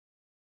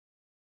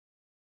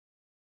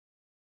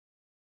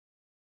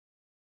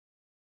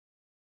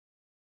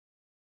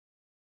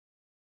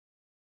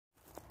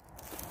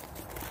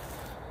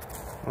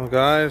Well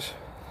guys,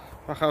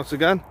 back out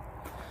again.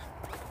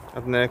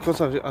 Had an haircut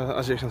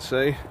as you can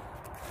see.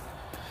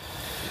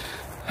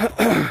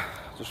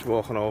 Just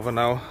walking over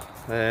now.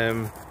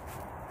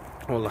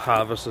 All the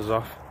harvest is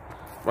off.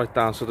 Right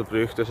down to the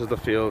brook. This is the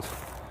field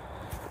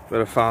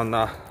where I found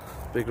that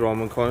big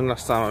Roman coin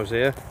last time I was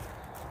here.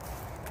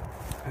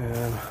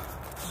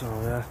 So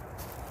yeah,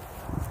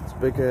 it's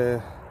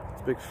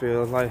a big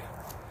field. Like,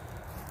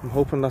 I'm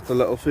hoping that the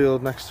little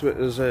field next to it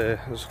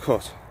is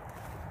cut.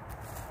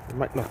 It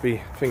might not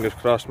be, fingers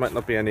crossed, might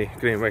not be any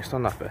green waste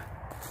on that bit.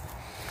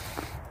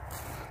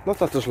 Not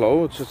that there's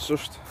loads, it's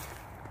just,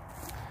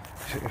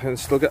 it can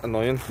still get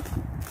annoying.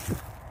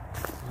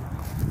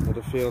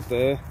 Another field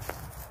there.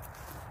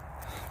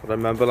 But I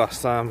remember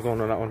last time going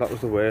on that one, that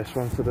was the worst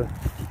one for the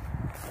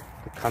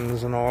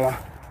cans and all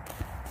that.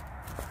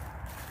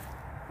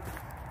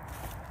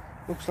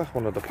 Looks like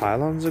one of the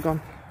pylons are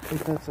gone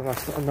compared to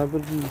last time. I remember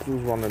there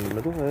was one in the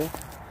middle there.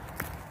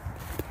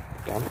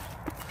 Gone.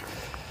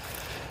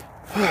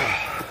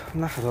 I'm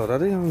knackered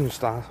already. I'm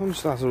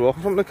started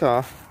walking from the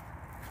car.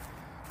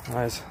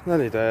 Right,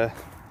 nearly there.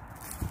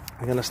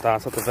 I'm going to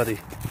start at the very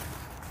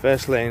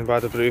first lane by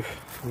the brook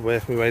and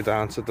work my way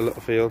down to the little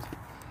field,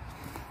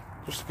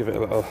 just to give it a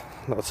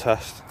little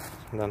test,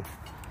 and then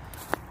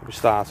we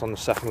start on the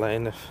second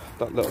lane if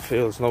that little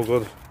field's no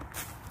good.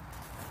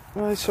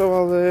 Right,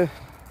 so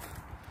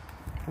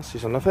I'll see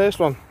on the first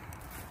one.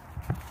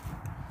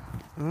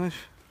 Right,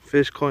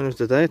 first coin of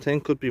the day. I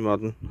think could be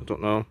modern. I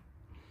don't know.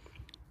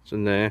 It's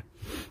in there.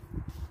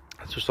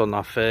 It's just on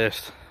that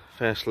first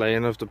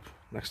lane of the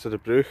next to the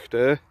brook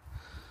there.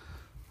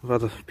 I've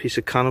had a piece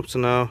of can up to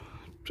now.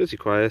 Pretty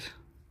quiet.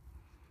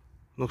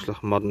 Looks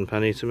like a modern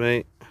penny to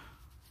me.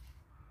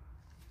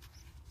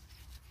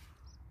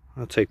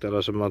 I'll take that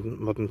as a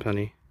modern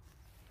penny.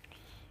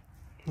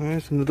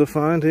 Right, another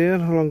find here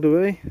along the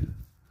way.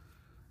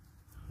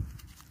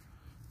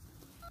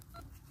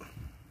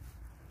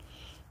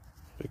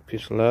 Big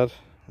piece of lead,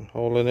 and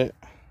hole in it.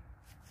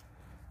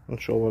 Not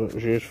sure what it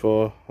was used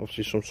for,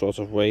 obviously some sort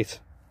of weight.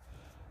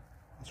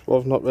 That's what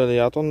I've not really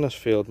had on this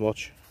field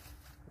much.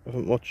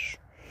 Not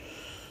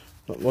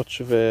much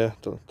of the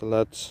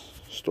lead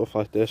stuff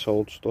like this,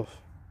 old stuff.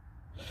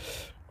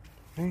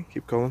 Okay,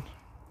 keep going.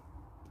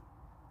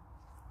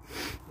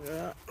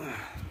 Yeah,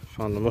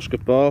 found the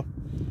musket ball.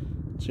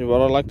 See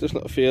what I like this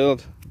little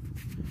field.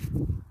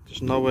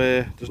 There's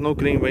no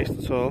green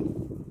waste at all.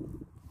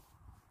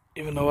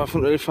 Even though I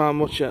haven't really found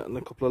much yet in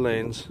a couple of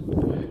lanes.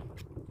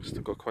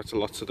 Still got quite a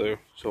lot to do.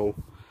 So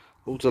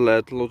loads of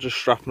lead, loads of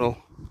shrapnel.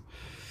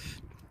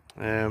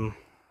 Yeah,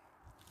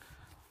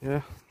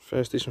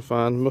 first decent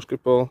find,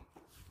 musket ball.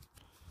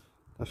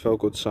 That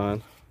felt good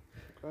sign.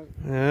 Okay.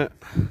 Yeah,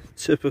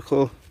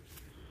 typical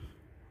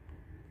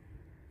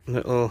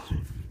little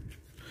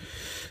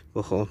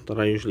buckle that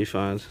I usually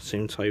find,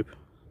 same type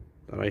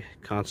that I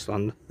can't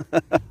stand.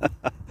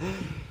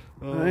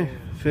 Right,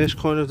 first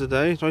coin of the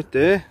day, right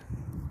there.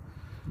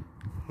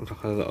 Looks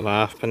like a little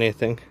half penny, I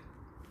think.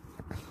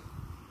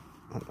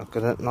 Look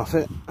at it, not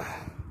it.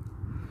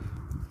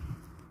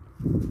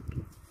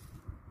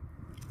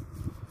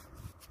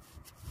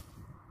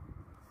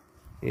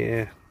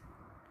 Yeah,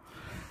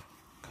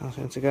 can't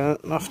seem to get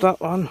it off that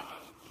one.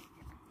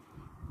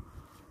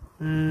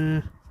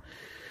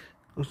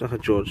 Looks like a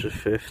George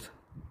V.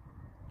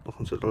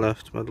 Looking to the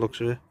left, by the looks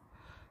of it.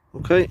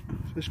 Okay,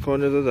 first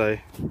coin of the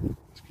day.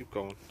 Let's keep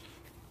going.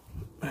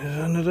 Here's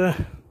another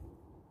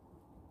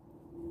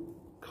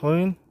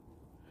coin.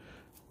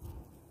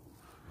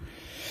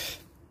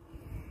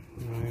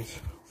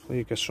 Right, hopefully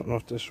you get something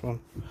off this one.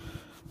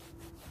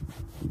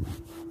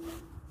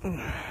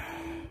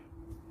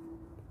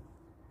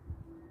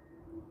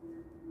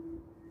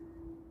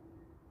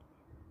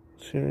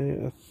 See,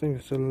 I think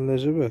it's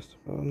Elizabeth,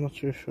 but I'm not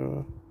too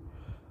sure.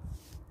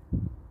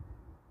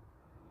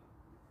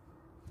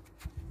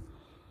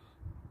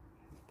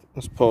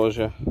 Let's pause,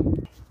 yeah.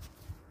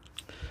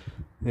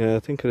 Yeah, I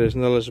think it is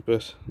an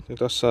Elizabeth. I think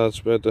that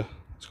side's where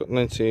it's got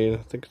 19, I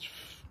think it's,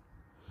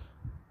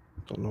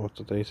 don't know what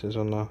the date is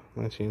on that,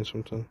 19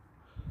 something.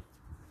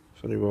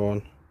 Very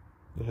worn.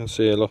 You can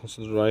see it looking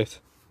to the right.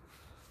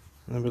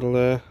 In the middle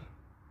there.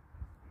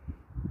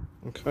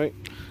 Okay.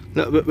 A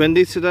little bit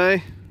windy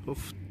today.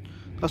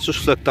 That's just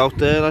flicked out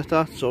there like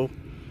that, so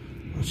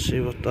let's see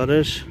what that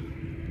is.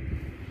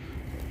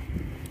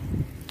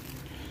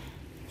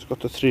 It's got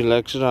the 3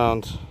 legs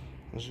around,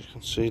 as you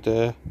can see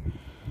there.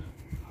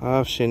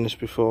 I've seen this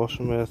before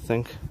somewhere, I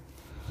think.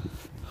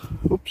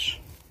 Oops.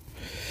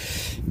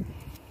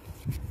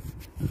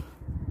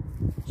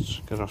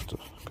 Let's get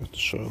the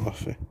soil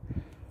off it.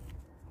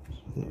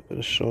 A little bit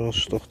of soil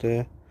stuck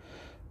there.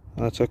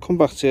 Right, so I'll come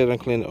back to here and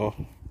clean it up.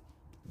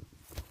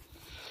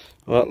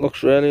 Well, that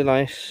looks really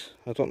nice.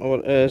 I don't know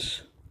what it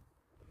is.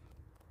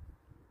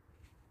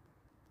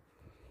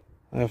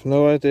 I have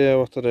no idea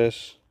what it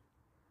is.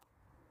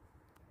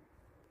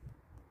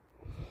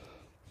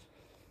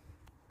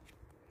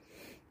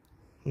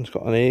 It's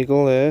got an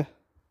eagle there.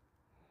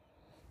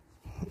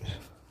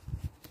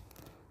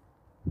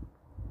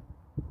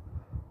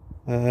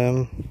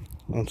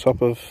 On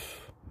top of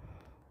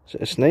Is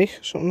it a snake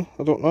or something?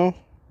 I don't know.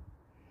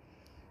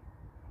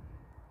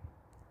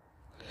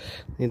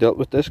 Need help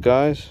with this,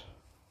 guys.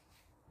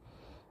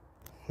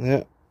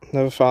 Yeah,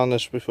 never found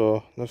this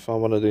before. Never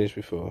found one of these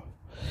before.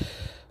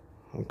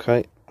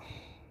 Okay.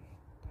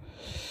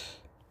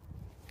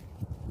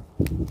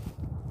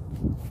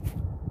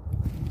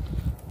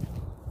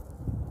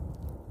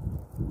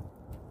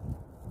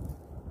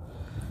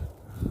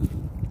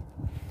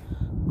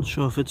 Not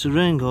sure if it's a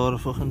ring or a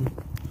fucking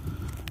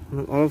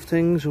olive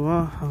things or what.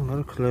 I haven't got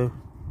a clue.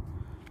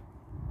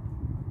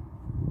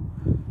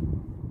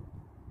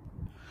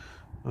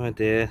 Right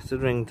there, it's a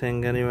ring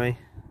thing anyway.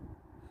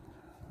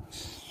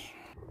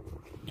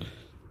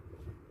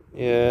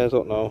 Yeah, I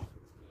don't know.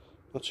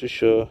 Not too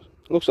sure.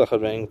 Looks like a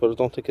ring, but I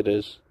don't think it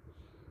is.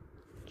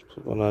 It's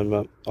one of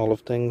them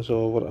olive things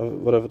or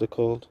whatever they're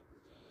called.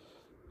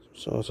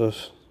 Some sort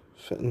of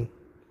fitting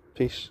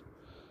piece.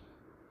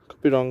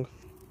 Could be wrong.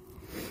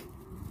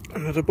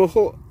 Another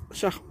buckle.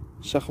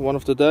 Second one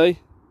of the day.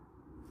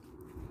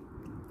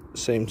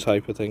 Same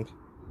type, I think.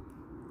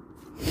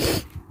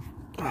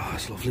 Oh,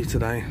 it's lovely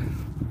today.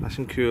 Nice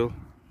and cool.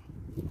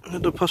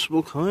 Another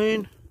possible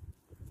coin.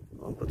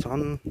 I'll put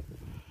on.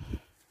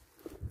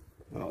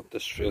 Oh,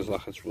 this feels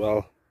like it's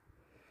well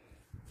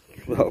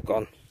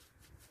gone.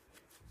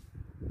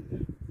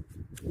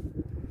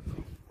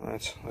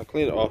 Right, I'll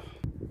clean it off.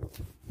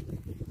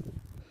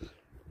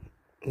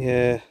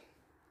 Yeah,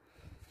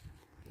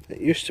 it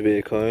used to be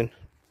a coin.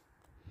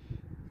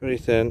 Very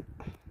thin.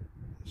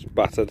 It's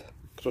battered,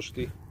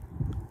 crusty.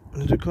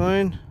 Another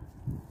coin.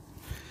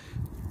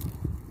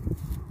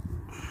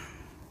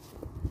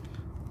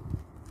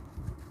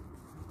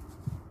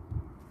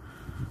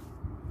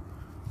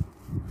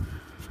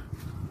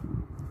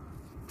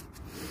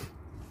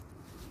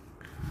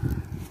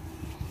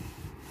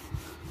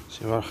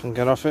 See what I can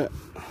get off it.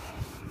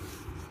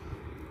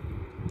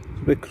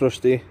 It's a bit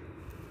crusty,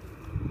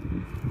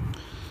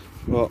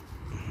 but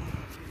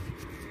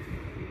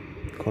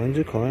coin's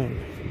a coin.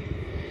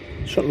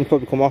 Something will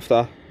probably come off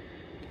that.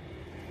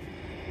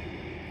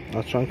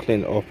 I'll try and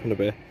clean it up in a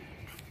bit.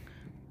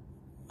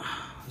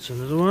 There's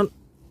another one.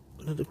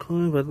 Another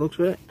coin by the looks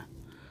of it.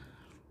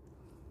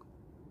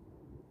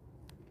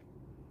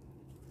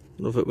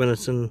 Love it when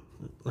it's in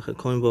like a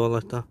coin ball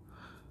like that.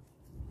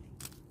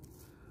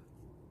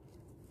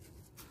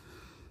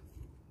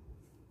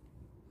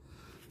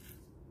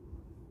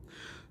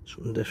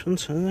 Something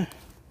different, isn't it?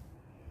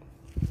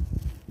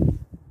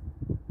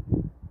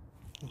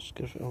 Let's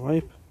give it a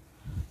wipe.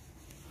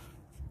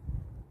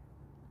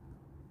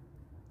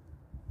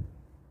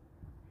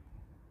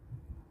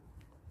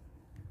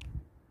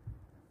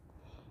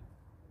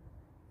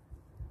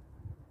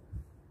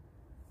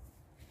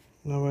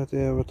 No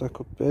idea what that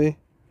could be.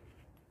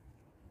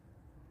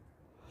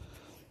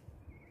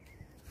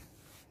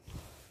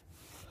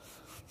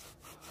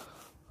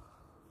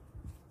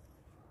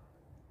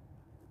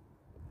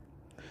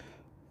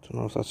 Don't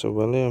know if that's a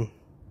William.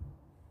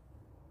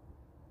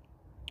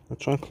 I'll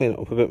try and clean it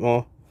up a bit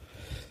more.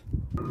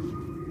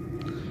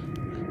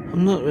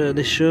 I'm not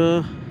really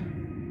sure.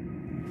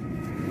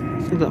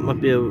 I think that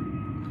might be a...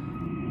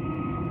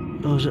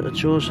 Oh, is it a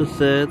George the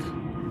Third?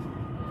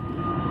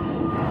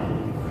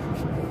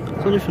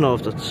 I don't even know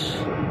if that's...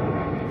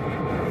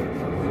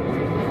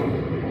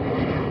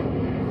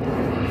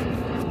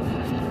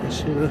 Let's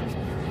see the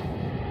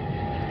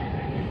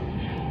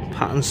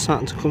pattern's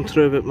starting to come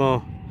through a bit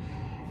more.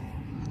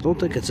 I don't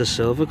think it's a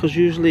silver, because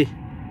usually...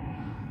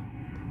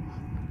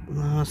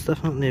 No, it's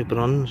definitely a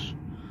bronze.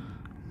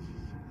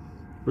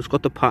 But it's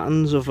got the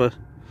patterns of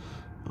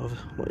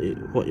what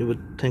you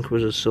would think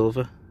was a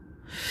silver.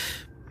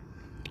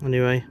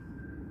 Anyway,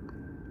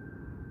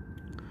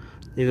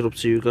 leave it up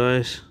to you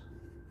guys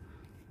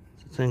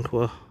to think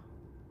what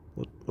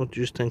do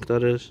you think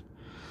that is.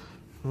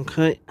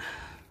 Okay.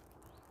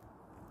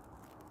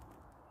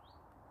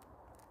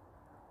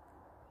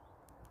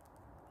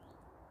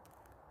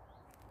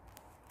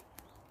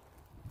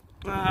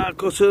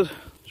 Gutted.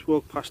 Just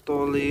walked past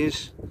all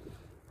these.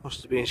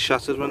 Must have been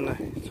shattered when they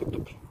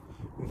took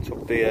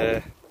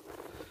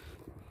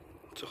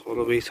all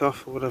the wheat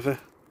off or whatever.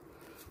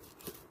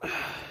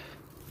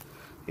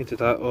 Either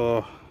that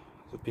or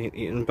they've been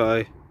eaten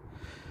by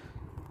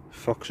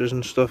foxes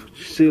and stuff.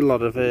 You see a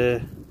lot of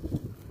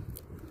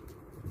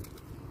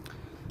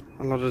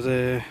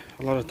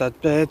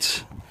dead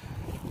birds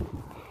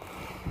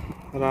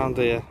around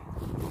here.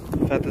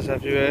 Feathers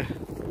everywhere.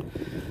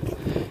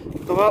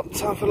 So well,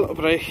 time for a little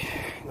break,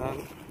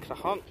 then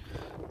crack on.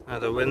 Now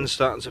the wind's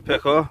starting to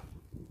pick up.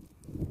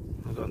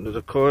 I've got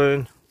another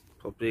coin,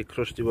 probably a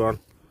crusty one.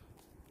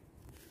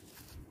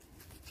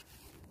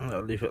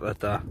 I'll leave it like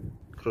that,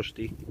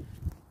 crusty.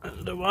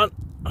 Another one,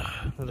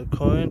 another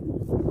coin.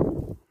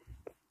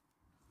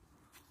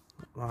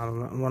 While I'm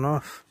letting one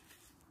off.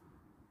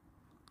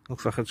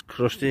 Looks like it's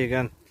crusty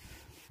again.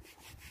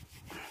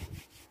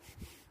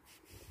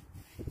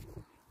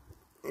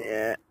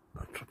 Yeah,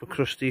 proper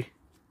crusty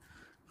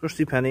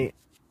penny. It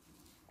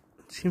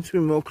seems to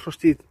be more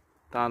crusty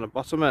down the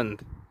bottom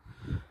end,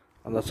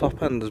 and the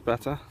top end is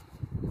better.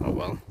 Oh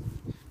well,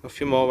 A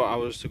few more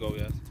hours to go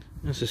yet.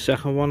 That's the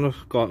second one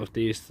I've got of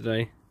these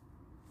today.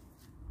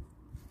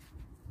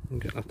 I'm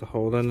getting at the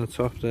hole in the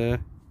top there.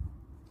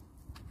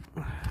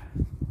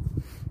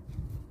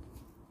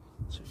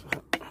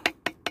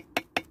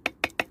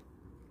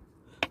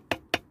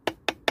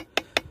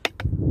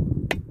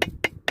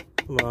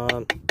 Come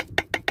on.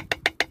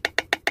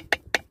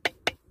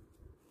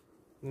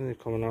 They're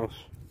coming out.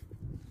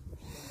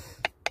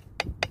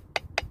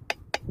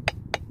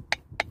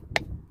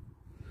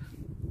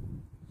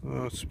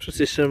 Oh, it's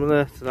pretty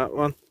similar to that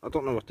one. I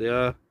don't know what they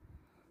are.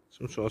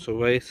 Some sort of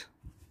weight.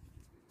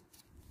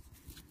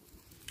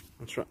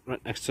 It's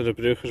right next to the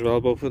brook as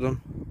well, both of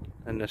them.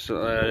 In this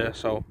little area,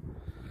 so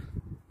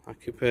I'll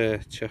keep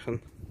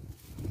checking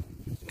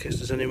in case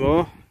there's any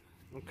more.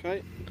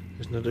 Okay,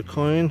 there's another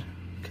coin.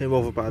 Came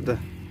over by the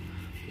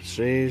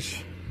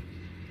trees.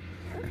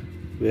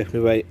 Worked my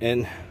way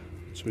in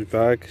to my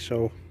bag,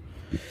 so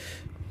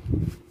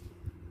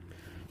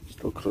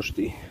still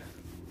crusty.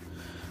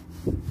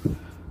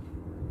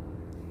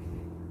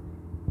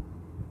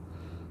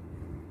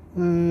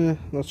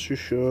 Not too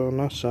sure on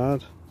that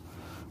side.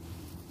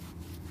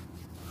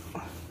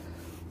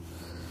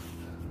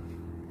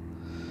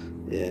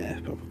 Yeah,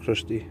 proper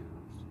crusty.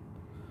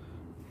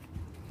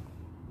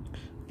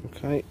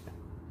 Okay.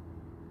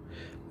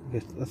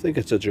 I think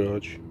it's a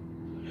George.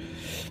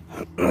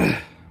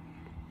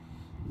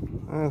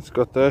 It's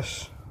got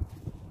this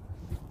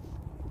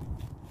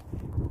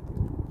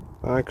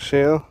bag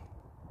seal.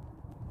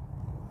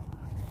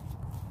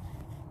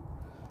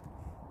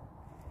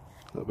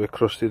 A little bit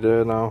crusty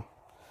there now.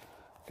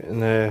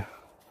 Getting the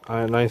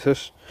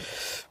ionitis.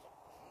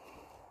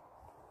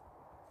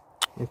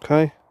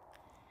 Okay.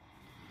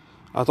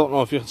 I don't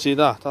know if you can see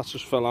that. That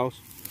just fell out.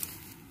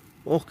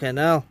 Okay,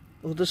 now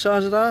look at the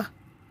size of that.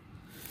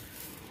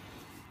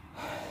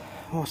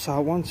 What's that?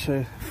 1,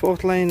 2,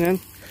 4th lane in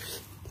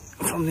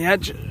from the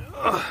edge.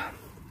 Ugh.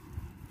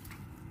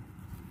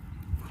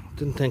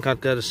 Didn't think I'd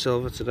get a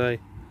silver today.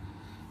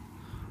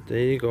 There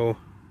you go.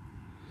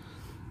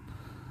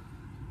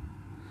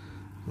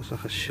 Looks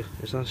like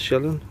is that a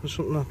shilling or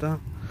something like that?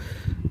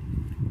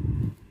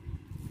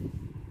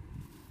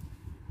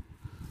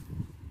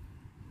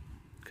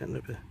 Getting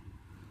a bit.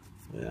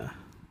 Yeah.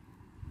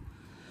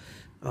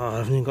 Oh, I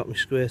haven't even got my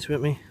squares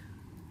with me.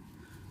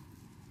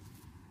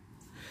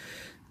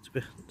 It's a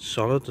bit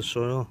solid, the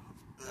soil.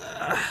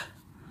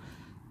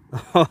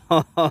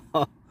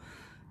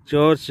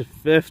 George the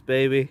 5th,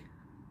 baby.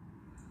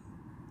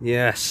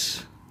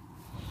 Yes.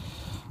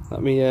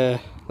 Let me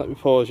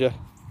pause you.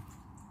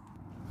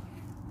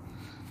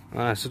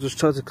 Alright, so just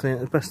tried to clean it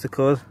the best I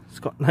could. It's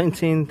got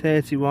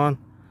 1931.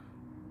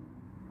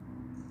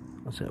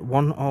 What's it?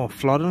 Oh,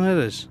 flooding it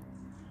is.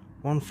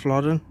 1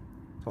 flooding.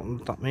 Don't know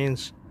what that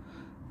means.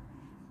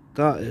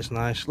 That is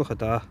nice. Look at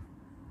that.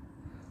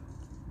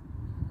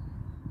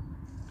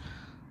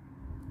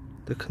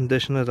 The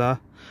condition of that.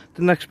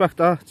 Didn't expect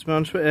that, to be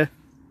honest with you.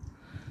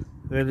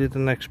 Really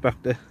didn't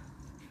expect it.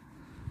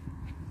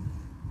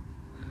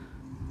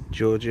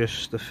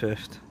 Georgius the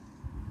 5th.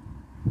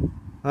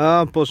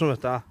 Ah, I'm buzzing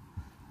with that.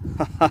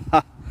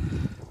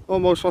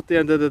 Almost at the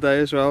end of the day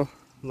as well.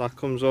 And that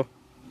comes up.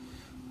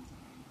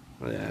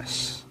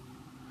 Yes.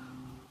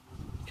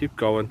 Keep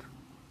going.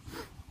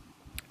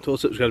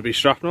 Thought it was going to be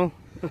shrapnel.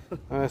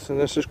 Alright, so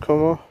this has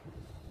come up.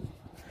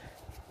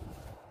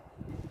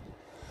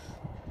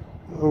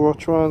 I'll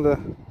watch around there.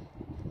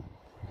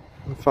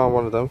 I found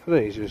one of them for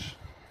ages.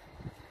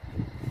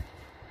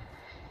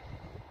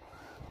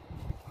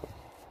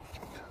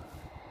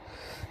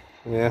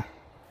 Yeah.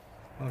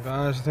 Well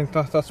guys, I think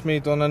that's me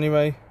done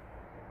anyway.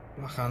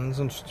 Black hands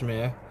and such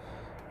me.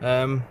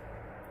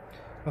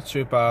 Not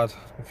too bad.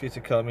 If you to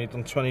kill me,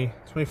 done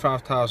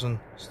 25,000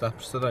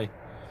 steps today.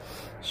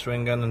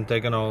 Swinging and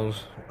digging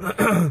holes.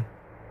 That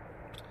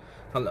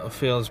little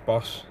field's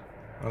boss.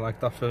 I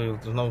like that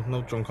field. There's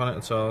no junk on it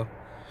at all.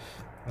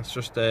 It's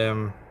just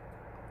every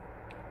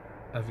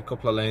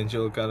couple of lanes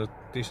you'll get a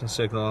decent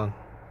signal and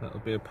it'll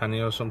be a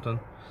penny or something.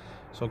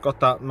 So I've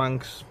got that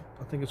Manx,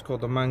 I think it's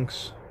called the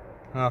Manx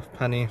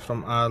halfpenny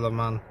from Isle of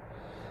Man.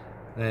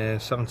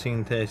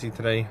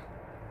 1733.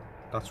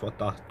 That's what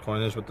that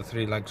coin is with the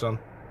 3 legs on.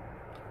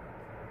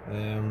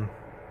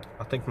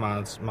 I think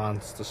mine's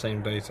the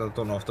same date. I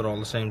don't know if they're all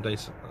the same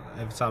date.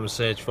 Every time I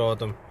search for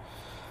them,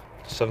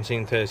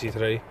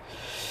 1733.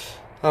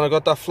 And I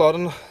got that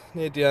flooding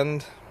near the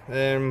end.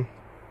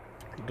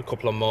 A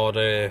couple of more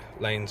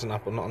lanes and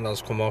that, but nothing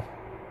else come up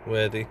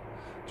worthy.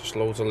 Just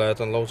loads of lead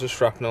and loads of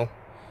shrapnel.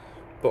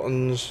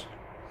 Buttons.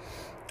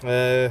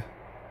 Yeah,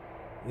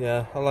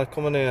 I like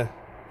coming here.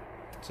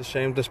 It's a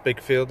shame this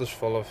big field is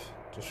full of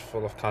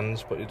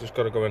cans, but you just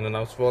got to go in and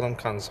out of all them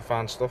cans to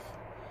find stuff.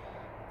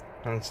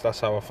 And that's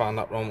how I found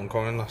that Roman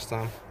coin last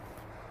time.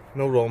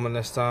 No Roman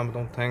this time, I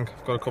don't think.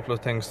 I've got a couple of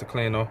things to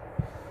clean up.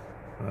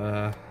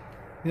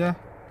 Yeah,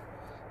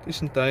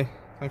 decent day.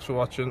 Thanks for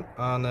watching,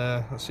 and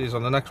I'll see you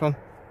on the next one.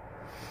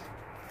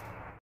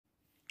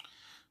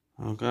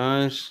 Well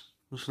guys,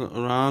 just a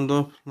little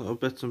roundup, little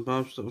bits and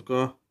bobs that I've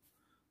got.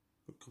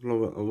 A couple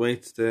of little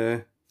weights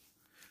there.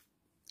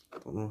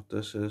 Don't know what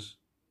this is.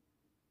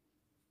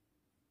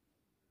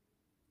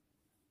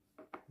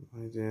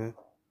 No idea.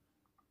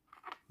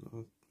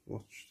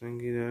 Watch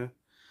thingy there.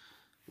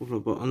 Couple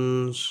of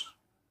buttons.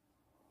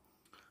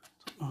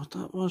 Don't know what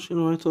that was, you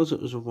know, I thought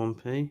it was a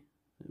 1p.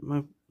 It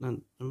might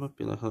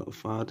be like a little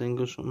farthing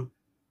or something.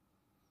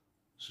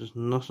 There's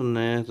nothing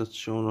there that's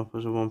showing up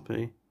as a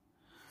 1p.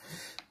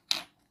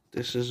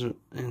 This is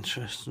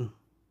interesting.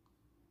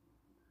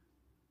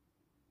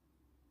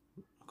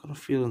 I've got a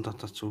feeling that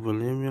that's a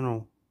William, you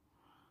know.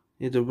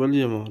 Either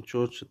William or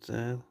George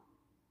III.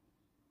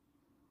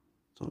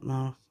 Don't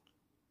know.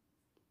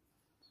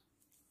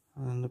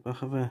 And in the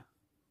back of it,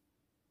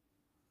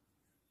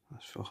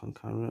 that's fucking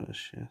camera as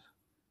shit.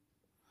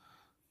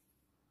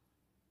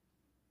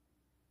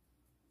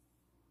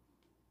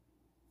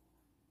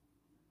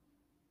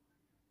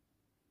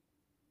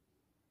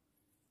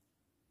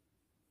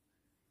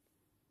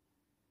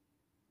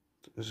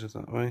 Is it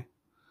that way?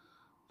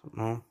 Don't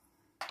know.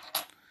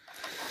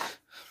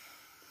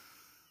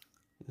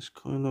 This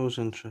coin though is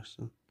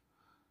interesting.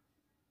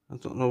 I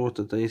don't know what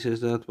the date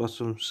is there at the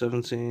bottom.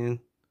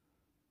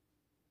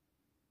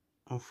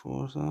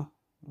 1704 is that?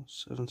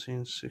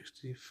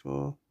 1764.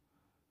 Or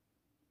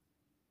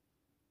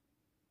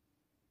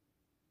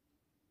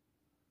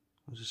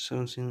is it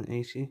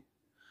 1780?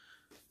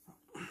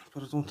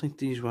 But I don't think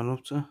these went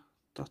up to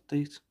that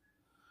date.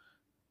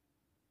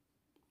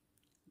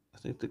 I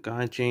think the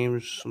guy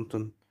James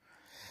something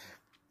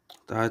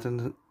died in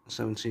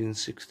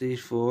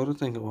 1764, I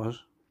think it was.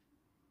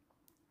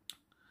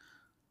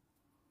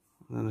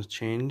 And then it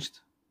changed.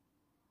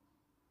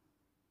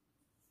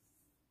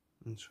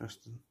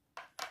 Interesting.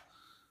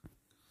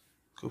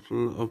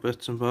 Couple of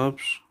bits and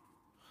bobs.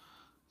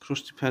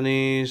 Crusty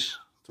pennies.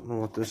 Don't know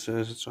what this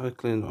is. I tried to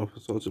clean it up. I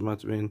thought it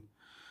might have been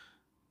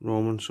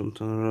Roman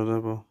something or other,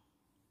 but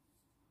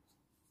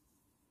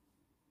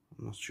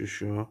I'm not too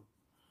sure.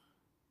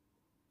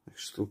 It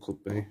still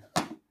could be.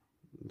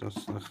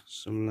 That's like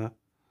similar.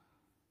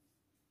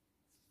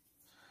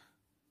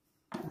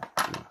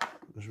 Yeah,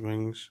 there's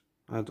rings.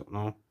 I don't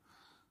know.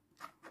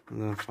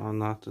 And then I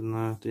found that in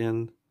there at the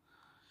end.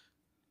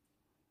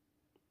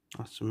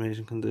 That's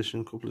amazing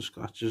condition. Couple of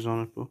scratches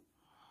on it, but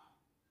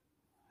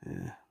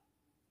yeah,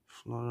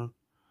 florin,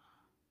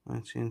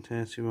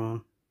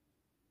 1931.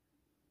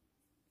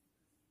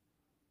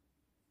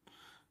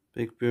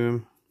 Big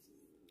boom.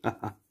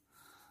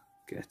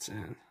 Get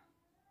in.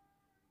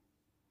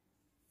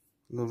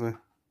 Love it.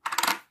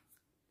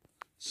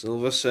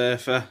 Silver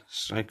Surfer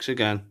strikes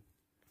again.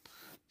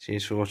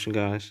 Cheers for watching,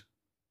 guys.